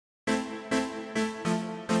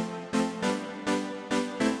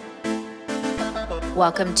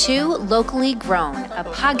Welcome to Locally Grown, a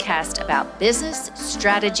podcast about business,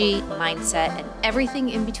 strategy, mindset, and everything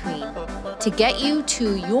in between to get you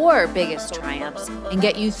to your biggest triumphs and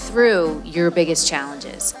get you through your biggest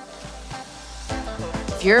challenges.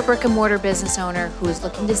 If you're a brick and mortar business owner who is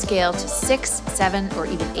looking to scale to 6, 7, or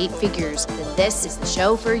even 8 figures, then this is the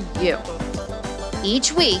show for you.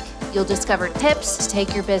 Each week, you'll discover tips to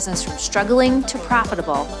take your business from struggling to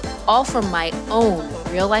profitable, all from my own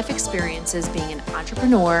real-life experiences being an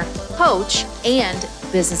entrepreneur, coach, and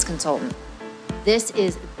business consultant. This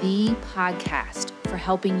is the podcast for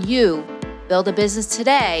helping you build a business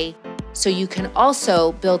today so you can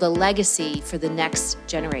also build a legacy for the next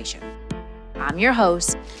generation. I'm your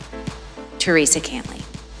host, Theresa Cantley.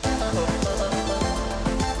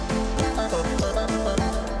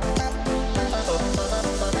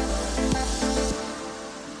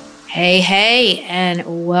 Hey,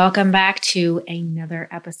 and welcome back to another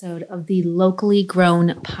episode of the Locally Grown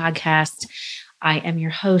podcast. I am your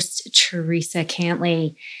host, Theresa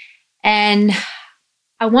Cantley, and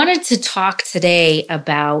I wanted to talk today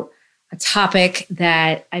about a topic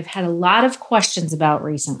that I've had a lot of questions about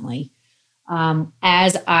recently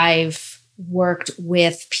as I've worked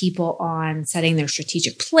with people on setting their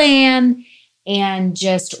strategic plan and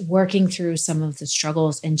just working through some of the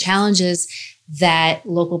struggles and challenges that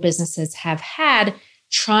local businesses have had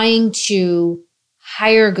trying to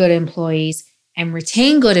hire good employees and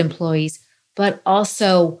retain good employees, but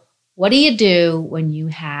also what do you do when you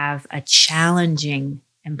have a challenging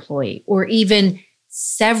employee or even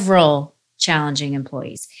several challenging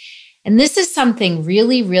employees? And this is something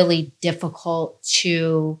really, really difficult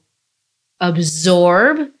to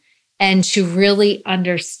absorb and to really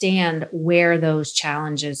understand where those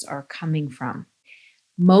challenges are coming from.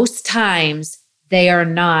 Most times, they are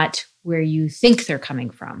not where you think they're coming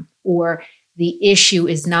from, or the issue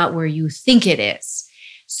is not where you think it is.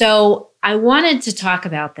 So I wanted to talk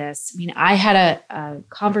about this. I had a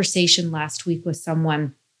conversation last week with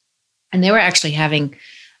someone, and they were actually having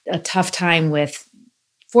a tough time with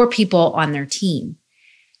 4 people on their team.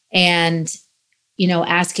 And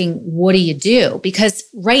asking, what do you do? Because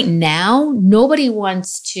right now, nobody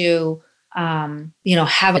wants to,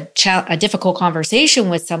 have a difficult conversation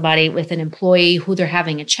with somebody, with an employee who they're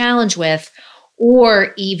having a challenge with,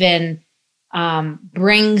 or even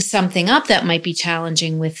bring something up that might be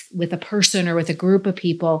challenging with a person or with a group of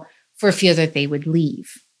people for fear that they would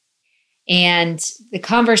leave. And the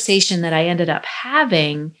conversation that I ended up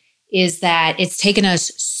having is that it's taken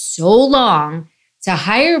us so long to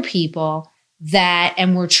hire people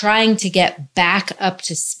and we're trying to get back up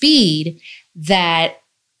to speed that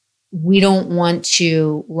we don't want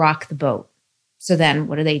to rock the boat. So then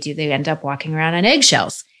what do? They end up walking around on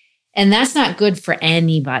eggshells. And that's not good for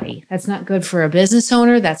anybody. That's not good for a business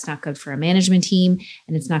owner. That's not good for a management team.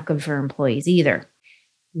 And it's not good for employees either.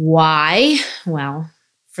 Why? Well,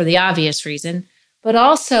 for the obvious reason, but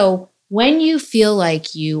also when you feel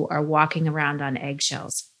like you are walking around on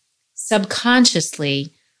eggshells,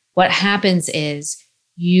 subconsciously, what happens is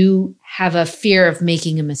you have a fear of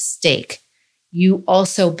making a mistake. You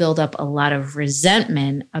also build up a lot of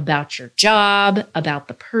resentment about your job, about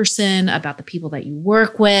the person, about the people that you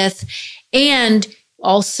work with, and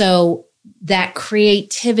also that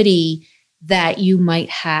creativity that you might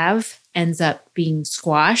have ends up being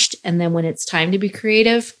squashed. And then when it's time to be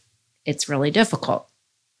creative, it's really difficult,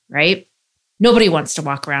 right? Nobody wants to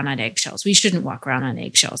walk around on eggshells. We shouldn't walk around on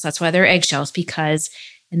eggshells. That's why they're eggshells, because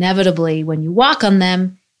inevitably, when you walk on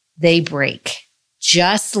them, they break.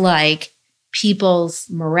 Just like people's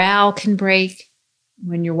morale can break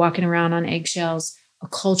when you're walking around on eggshells, a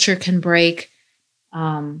culture can break,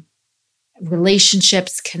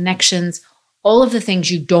 relationships, connections, all of the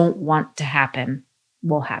things you don't want to happen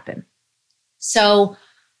will happen. So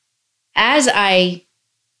as I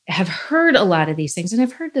have heard a lot of these things, and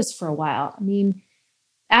I've heard this for a while,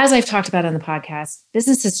 as I've talked about on the podcast,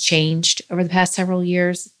 business has changed over the past several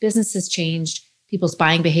years. Business has changed. People's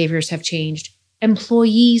buying behaviors have changed.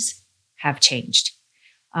 Employees have changed.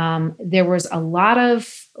 There was a lot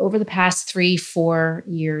of, over the past 3-4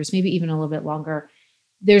 years, maybe even a little bit longer,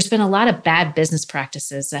 there's been a lot of bad business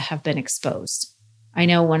practices that have been exposed. I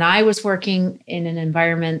know when I was working in an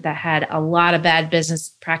environment that had a lot of bad business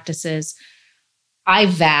practices, I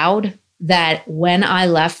vowed that when I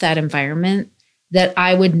left that environment, that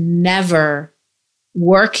I would never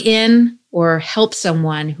work in or help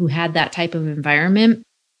someone who had that type of environment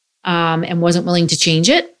and wasn't willing to change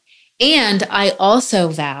it. And I also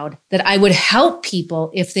vowed that I would help people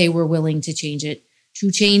if they were willing to change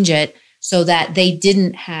it so that they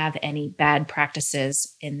didn't have any bad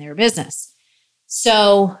practices in their business.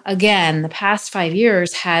 So again, the past 5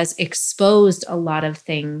 years has exposed a lot of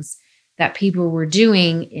things that people were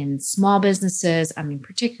doing in small businesses,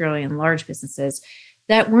 particularly in large businesses,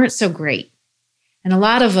 that weren't so great. And a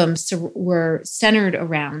lot of them were centered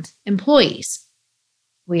around employees.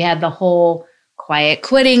 We had the whole quiet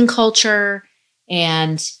quitting culture,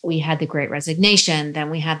 and we had the great resignation. Then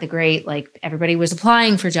we had the great, everybody was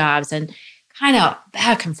applying for jobs and kind of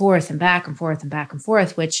back and forth and back and forth and back and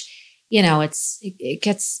forth, which, it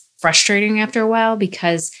gets frustrating after a while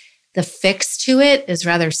because the fix to it is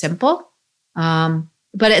rather simple.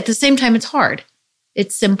 But at the same time, it's hard.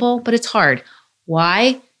 It's simple, but it's hard.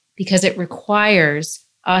 Why? Because it requires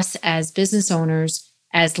us as business owners,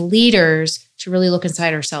 as leaders, to really look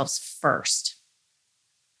inside ourselves first,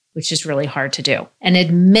 which is really hard to do, and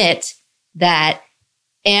admit that,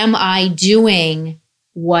 am I doing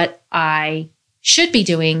what I should be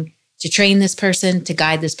doing to train this person, to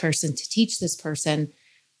guide this person, to teach this person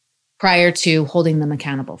prior to holding them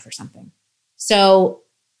accountable for something? So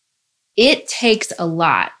it takes a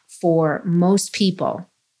lot for most people,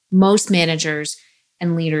 most managers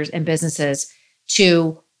and leaders and businesses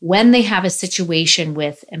to, when they have a situation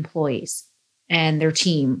with employees and their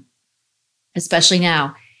team, especially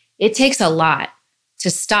now, it takes a lot to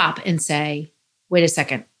stop and say, wait a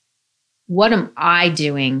second, what am I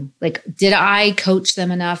doing? Did I coach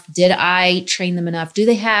them enough? Did I train them enough? Do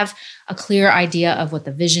they have a clear idea of what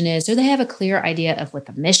the vision is? Do they have a clear idea of what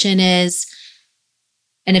the mission is?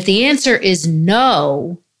 And if the answer is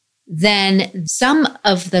no, then some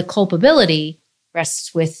of the culpability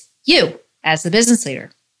rests with you as the business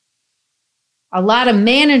leader. A lot of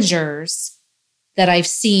managers that I've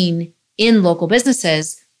seen in local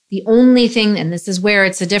businesses, the only thing, and this is where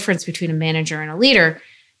it's a difference between a manager and a leader,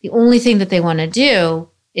 the only thing that they want to do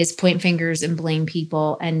is point fingers and blame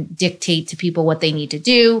people and dictate to people what they need to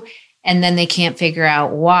do. And then they can't figure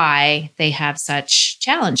out why they have such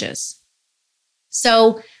challenges.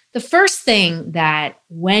 So the first thing that,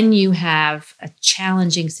 when you have a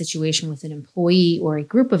challenging situation with an employee or a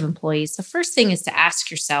group of employees, the first thing is to ask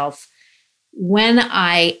yourself, when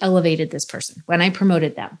I elevated this person, when I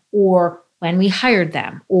promoted them, or when we hired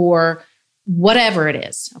them, or whatever it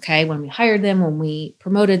is, okay? When we hired them, when we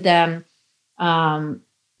promoted them,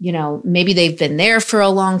 maybe they've been there for a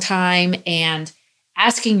long time, and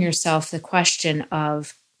asking yourself the question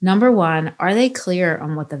of, number one, are they clear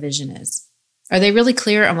on what the vision is? Are they really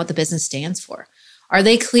clear on what the business stands for? Are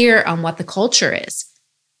they clear on what the culture is?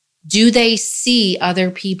 Do they see other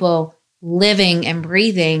people living and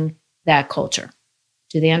breathing that culture?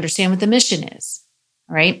 Do they understand what the mission is?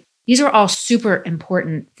 All right. These are all super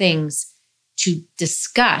important things to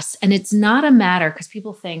discuss. And it's not a matter, because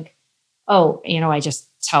people think, oh, I just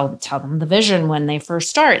tell them the vision when they first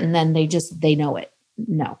start, and then they know it.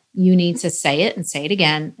 No, you need to say it and say it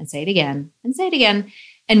again and say it again and say it again,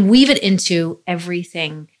 and weave it into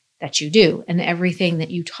everything that you do and everything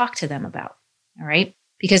that you talk to them about. All right.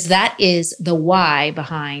 Because that is the why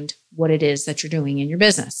behind what it is that you're doing in your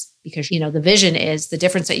business. Because, the vision is the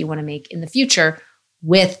difference that you want to make in the future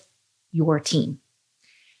with your team.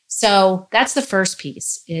 So that's the first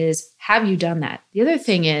piece, is, have you done that? The other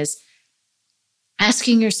thing is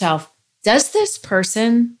asking yourself, does this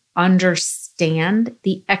person understand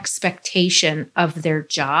the expectation of their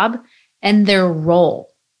job and their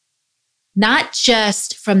role? Not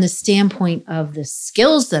just from the standpoint of the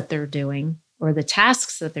skills that they're doing or the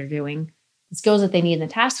tasks that they're doing, the skills that they need in the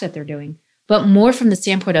tasks that they're doing, but more from the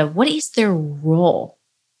standpoint of, what is their role?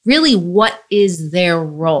 Really, what is their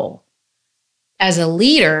role? As a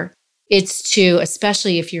leader, it's to,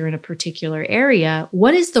 especially if you're in a particular area,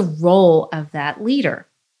 what is the role of that leader?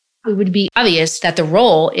 It would be obvious that the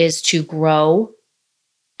role is to grow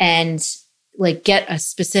and get a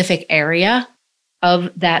specific area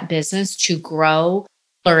of that business to grow,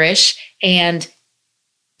 flourish, and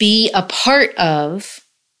be a part of,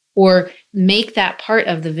 or make that part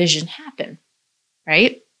of the vision happen,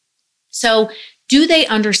 right? So do they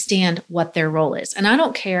understand what their role is? And I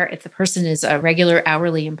don't care if the person is a regular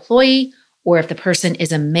hourly employee, or if the person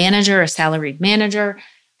is a manager, a salaried manager,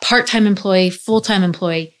 part-time employee, full-time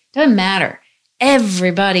employee, doesn't matter.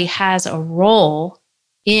 Everybody has a role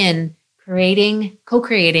in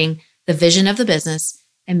co-creating the vision of the business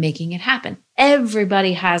and making it happen.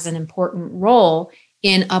 Everybody has an important role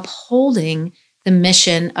in upholding the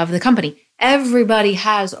mission of the company. Everybody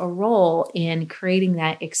has a role in creating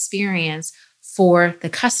that experience for the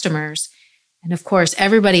customers. And of course,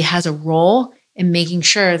 everybody has a role in making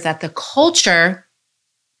sure that the culture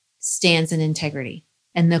stands in integrity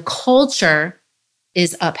and the culture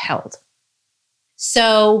is upheld.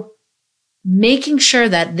 So making sure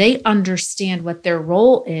that they understand what their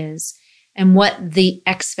role is and what the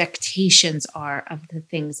expectations are of the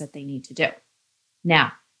things that they need to do.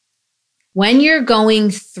 Now, when you're going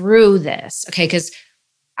through this, okay, because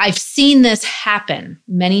I've seen this happen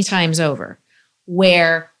many times over,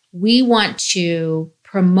 where we want to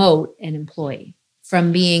promote an employee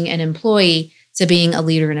from being an employee to being a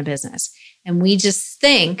leader in a business. And we just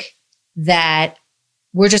think that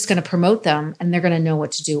we're just going to promote them and they're going to know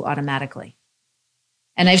what to do automatically.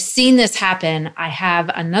 And I've seen this happen. I have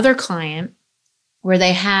another client where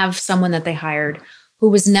they have someone that they hired who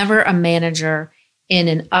was never a manager in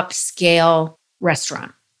an upscale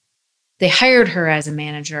restaurant. They hired her as a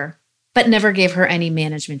manager, but never gave her any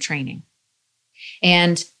management training.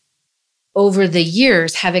 And over the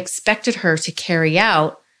years have expected her to carry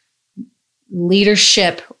out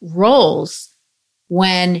leadership roles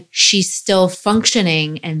when she's still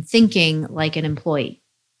functioning and thinking like an employee,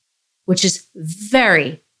 which is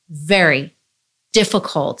very, very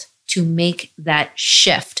difficult to make that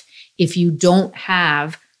shift if you don't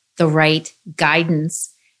have the right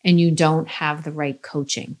guidance and you don't have the right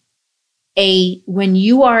coaching. When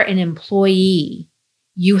you are an employee,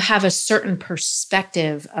 you have a certain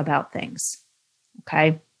perspective about things,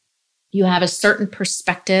 okay? You have a certain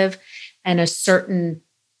perspective and a certain,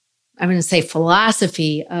 I'm going to say,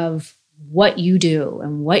 philosophy of what you do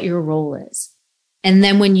and what your role is. And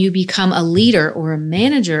then when you become a leader or a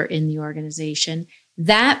manager in the organization,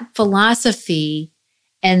 that philosophy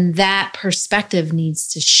and that perspective needs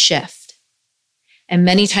to shift. And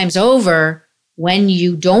many times over, when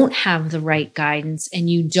you don't have the right guidance and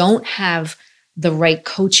you don't have the right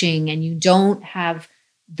coaching and you don't have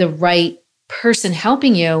the right person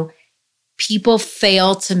helping you, people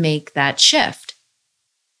fail to make that shift.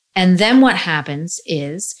 And then what happens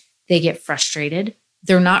is they get frustrated.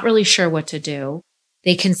 They're not really sure what to do.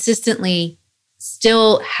 They consistently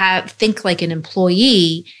still think like an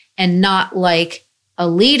employee and not like a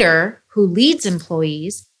leader who leads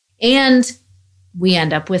employees. And we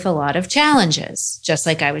end up with a lot of challenges, just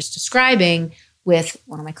like I was describing with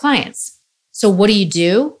one of my clients. So what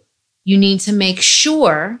do? You need to make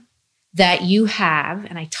sure that you have,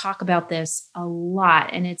 and I talk about this a lot,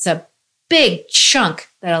 and it's a big chunk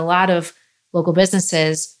that a lot of local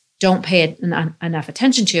businesses don't pay enough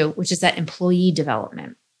attention to, which is that employee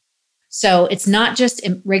development. So it's not just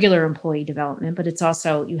regular employee development, but it's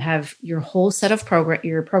also, you have your whole set of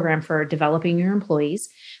your program for developing your employees,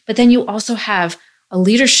 but then you also have a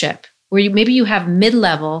leadership where maybe you have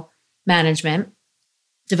mid-level management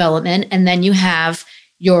development, and then you have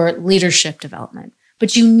your leadership development.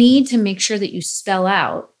 But you need to make sure that you spell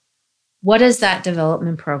out, what does that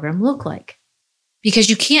development program look like? Because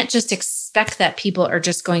you can't just expect that people are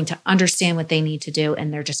just going to understand what they need to do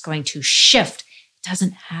and they're just going to shift. It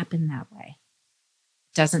doesn't happen that way.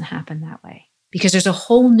 It doesn't happen that way because there's a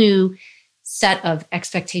whole new set of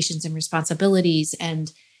expectations and responsibilities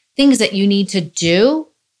and things that you need to do.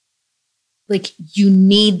 Like, you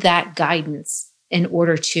need that guidance in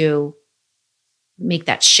order to make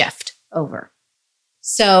that shift over.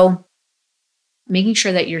 So making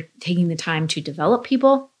sure that you're taking the time to develop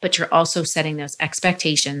people, but you're also setting those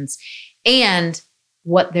expectations and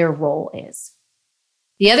what their role is.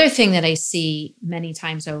 The other thing that I see many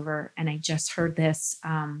times over, and I just heard this,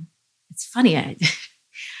 it's funny, I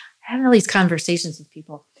have all these conversations with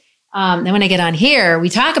people. Then when I get on here, we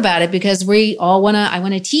talk about it because I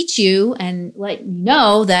want to teach you and let you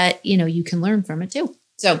know that, you can learn from it too.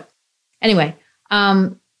 So anyway,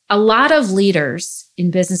 a lot of leaders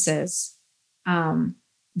in businesses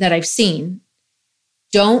that I've seen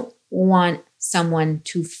don't want someone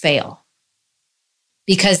to fail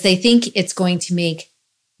because they think it's going to make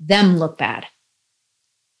them look bad.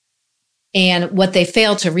 And what they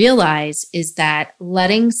fail to realize is that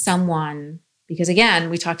letting someone, because again,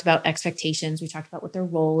 we talked about expectations, we talked about what their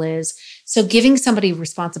role is. So giving somebody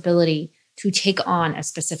responsibility to take on a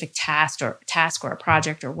specific task or a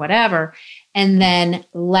project or whatever, and then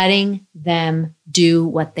letting them do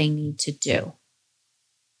what they need to do.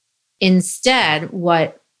 Instead,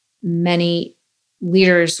 what many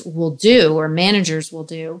leaders will do or managers will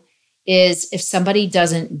do is if somebody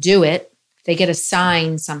doesn't do it, if they get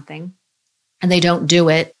assigned something and they don't do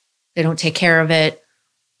it, they don't take care of it,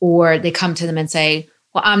 or they come to them and say,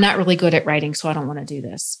 well, I'm not really good at writing, so I don't want to do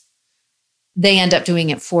this. They end up doing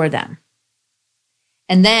it for them.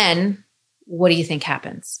 And then what do you think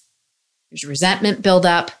happens? There's resentment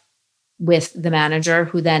buildup with the manager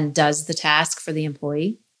who then does the task for the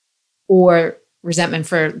employee, or resentment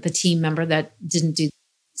for the team member that didn't do.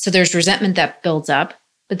 So there's resentment that builds up,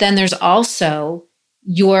 but then there's also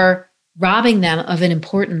you're robbing them of an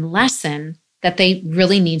important lesson that they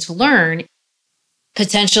really need to learn,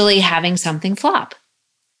 potentially having something flop.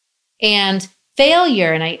 And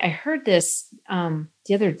failure, and I heard this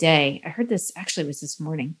the other day. I heard this, actually it was this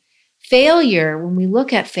morning. Failure, when we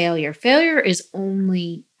look at failure is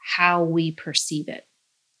only how we perceive it.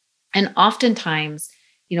 And oftentimes,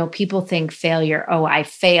 people think failure, oh, I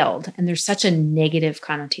failed. And there's such a negative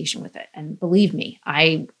connotation with it. And believe me,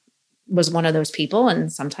 I was one of those people.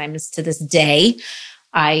 And sometimes to this day,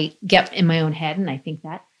 I get in my own head and I think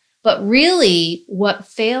that. But really, what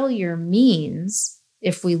failure means,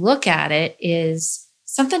 if we look at it, is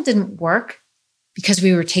something didn't work because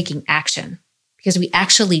we were taking action, because we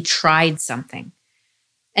actually tried something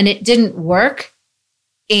and it didn't work.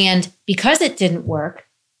 And because it didn't work,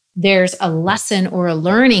 there's a lesson or a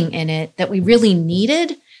learning in it that we really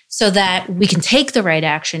needed so that we can take the right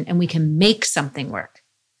action and we can make something work.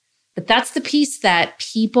 But that's the piece that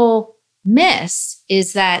people miss,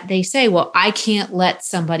 is that they say, well, I can't let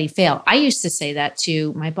somebody fail. I used to say that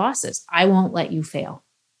to my bosses. I won't let you fail.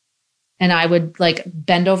 And I would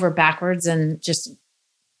bend over backwards and just,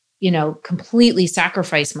 completely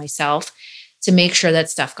sacrifice myself to make sure that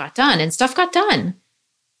stuff got done. And stuff got done.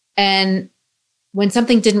 And when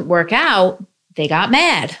something didn't work out, they got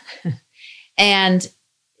mad. And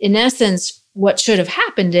in essence, what should have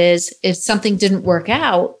happened is, if something didn't work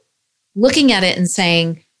out, looking at it and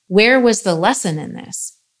saying, where was the lesson in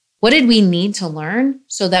this? What did we need to learn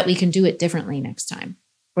so that we can do it differently next time,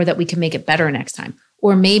 or that we can make it better next time?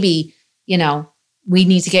 Or maybe, we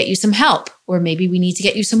need to get you some help, or maybe we need to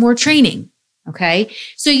get you some more training. Okay.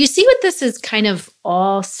 So you see what this is kind of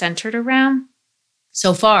all centered around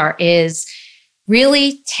so far, is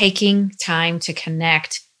really taking time to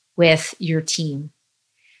connect with your team,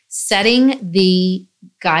 setting the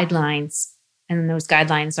guidelines, and those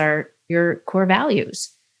guidelines are your core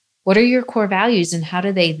values. What are your core values, and how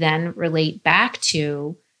do they then relate back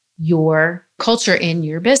to your culture in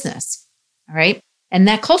your business? All right. And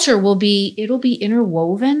that culture it'll be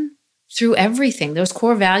interwoven through everything. Those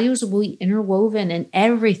core values will be interwoven in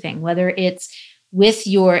everything, whether it's with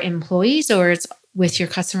your employees or it's with your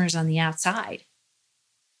customers on the outside.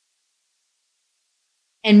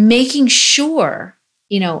 And making sure,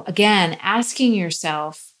 again, asking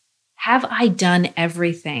yourself, have I done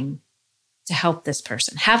everything to help this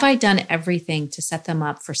person? Have I done everything to set them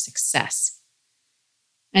up for success?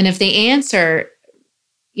 And if the answer,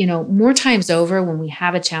 more times over when we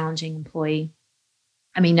have a challenging employee,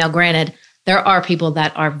 now granted, there are people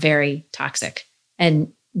that are very toxic,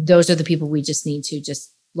 and those are the people we just need to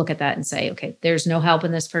just look at that and say, okay, there's no help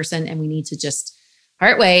in this person and we need to just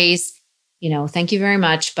part ways. Thank you very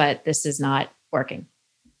much, but this is not working.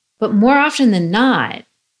 But more often than not,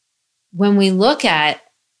 when we look at,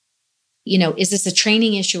 is this a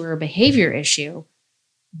training issue or a behavior issue?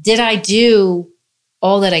 Did I do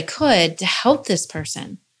all that I could to help this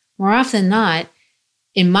person? More often than not,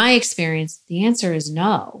 in my experience, the answer is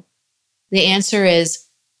no. The answer is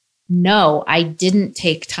no, I didn't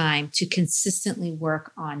take time to consistently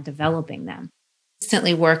work on developing them,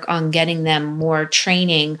 consistently work on getting them more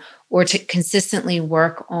training, or to consistently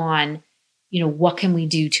work on, what can we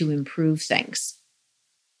do to improve things?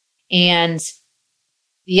 And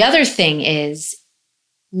the other thing is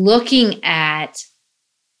looking at,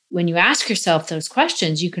 when you ask yourself those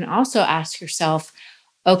questions, you can also ask yourself,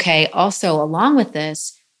 okay, also along with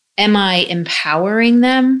this, am I empowering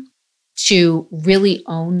them to really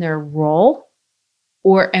own their role,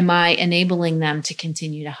 or am I enabling them to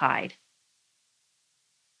continue to hide?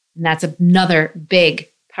 And that's another big,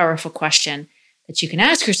 powerful question that you can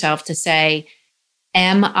ask yourself, to say,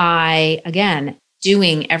 am I, again,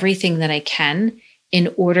 doing everything that I can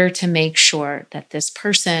in order to make sure that this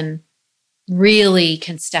person really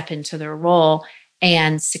can step into their role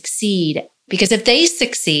and succeed? Because if they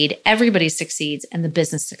succeed, everybody succeeds and the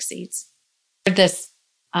business succeeds. I heard this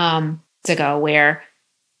ago, where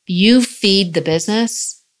you feed the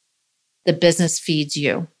business feeds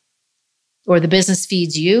you. Or the business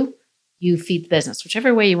feeds you, you feed the business,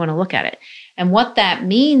 whichever way you want to look at it. And what that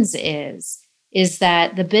means is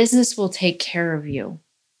that the business will take care of you.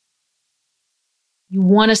 You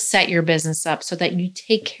want to set your business up so that you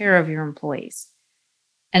take care of your employees.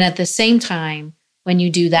 And at the same time, when you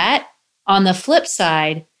do that, on the flip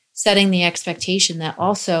side, setting the expectation that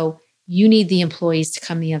also you need the employees to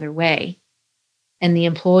come the other way. And the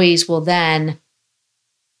employees will then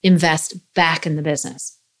invest back in the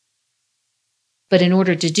business. But in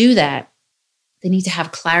order to do that, they need to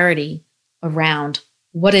have clarity around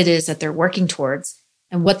what it is that they're working towards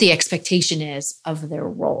and what the expectation is of their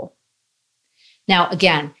role. Now,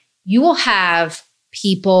 again, you will have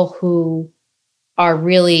people who are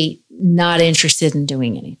really not interested in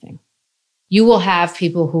doing anything. You will have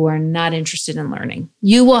people who are not interested in learning.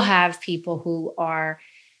 You will have people who are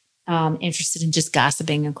interested in just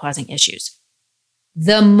gossiping and causing issues.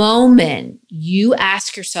 The moment you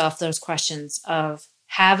ask yourself those questions of,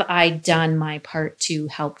 have I done my part to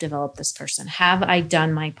help develop this person? Have I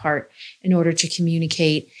done my part in order to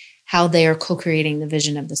communicate how they are co-creating the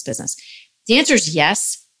vision of this business? The answer is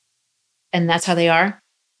yes, and that's how they are.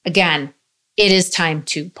 Again, it is time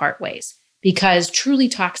to part ways, because truly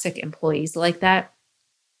toxic employees like that,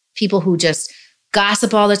 people who just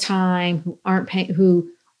gossip all the time, who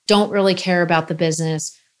don't really care about the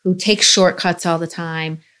business, who take shortcuts all the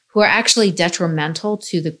time, who are actually detrimental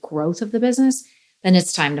to the growth of the business, then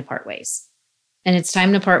it's time to part ways. And it's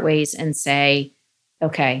time to part ways and say,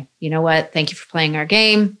 okay, you know what? Thank you for playing our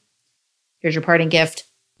game. Here's your parting gift.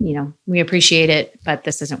 We appreciate it, but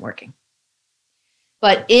this isn't working.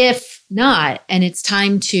 But if not, and it's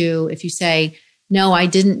time to, if you say, no, I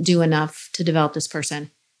didn't do enough to develop this person,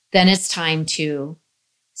 then it's time to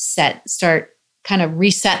start kind of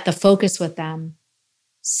reset the focus with them,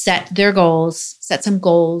 set their goals, set some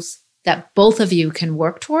goals that both of you can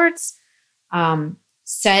work towards,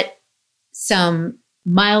 set some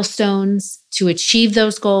milestones to achieve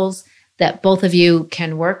those goals that both of you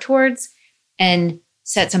can work towards, and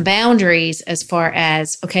set some boundaries as far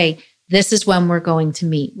as, okay, this is when we're going to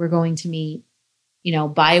meet. We're going to meet,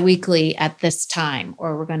 bi-weekly at this time,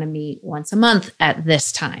 or we're going to meet once a month at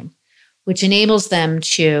this time, which enables them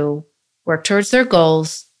to work towards their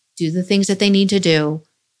goals, do the things that they need to do,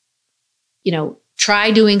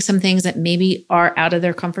 try doing some things that maybe are out of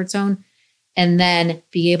their comfort zone, and then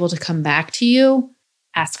be able to come back to you,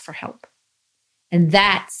 ask for help. And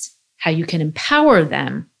that's how you can empower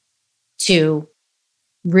them to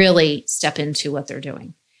really step into what they're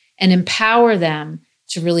doing, and empower them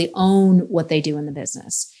to really own what they do in the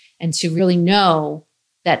business, and to really know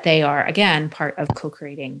that they are, again, part of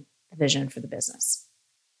co-creating the vision for the business.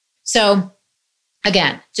 So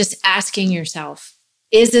again, just asking yourself,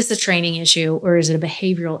 is this a training issue or is it a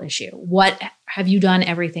behavioral issue? What have you done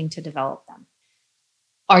everything to develop them?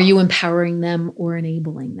 Are you empowering them or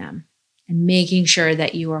enabling them? And making sure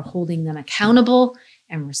that you are holding them accountable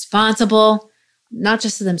and responsible, not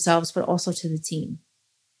just to themselves, but also to the team.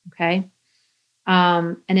 Okay.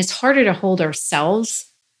 And it's harder to hold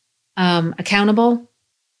ourselves accountable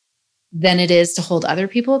than it is to hold other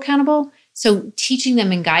people accountable. So teaching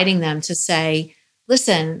them and guiding them to say,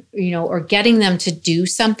 listen, or getting them to do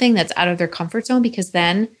something that's out of their comfort zone, because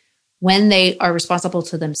then when they are responsible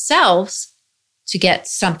to themselves to get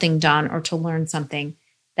something done or to learn something,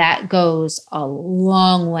 that goes a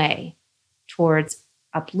long way towards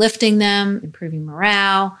uplifting them, improving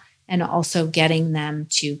morale, and also getting them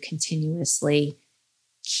to continuously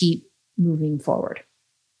keep moving forward.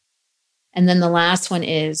 And then the last one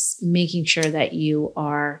is making sure that you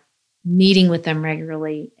are meeting with them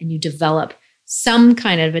regularly and you develop some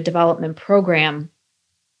kind of a development program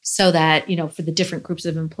so that, for the different groups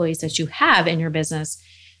of employees that you have in your business,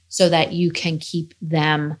 so that you can keep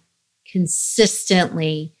them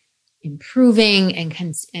consistently improving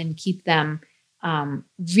and keep them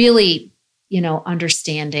really,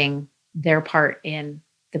 understanding their part in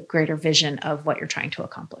the greater vision of what you're trying to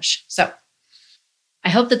accomplish. So I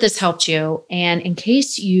hope that this helped you. And in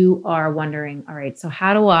case you are wondering, all right, so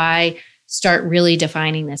how do I start really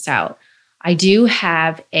defining this out? I do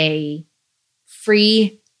have a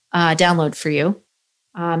free download for you.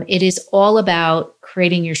 It is all about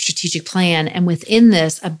creating your strategic plan. And within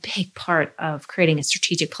this, a big part of creating a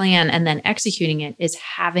strategic plan and then executing it is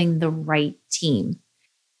having the right team.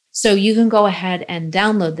 So you can go ahead and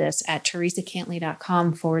download this at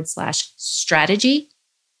theresacantley.com/strategy.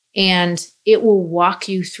 And it will walk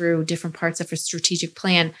you through different parts of a strategic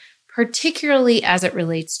plan, particularly as it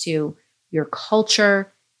relates to your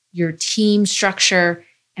culture, your team structure,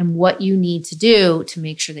 and what you need to do to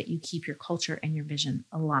make sure that you keep your culture and your vision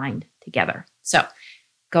aligned together. So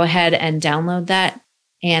go ahead and download that.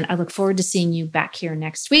 And I look forward to seeing you back here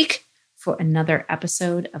next week for another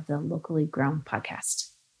episode of the Locally Grown podcast.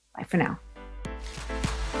 Bye for now.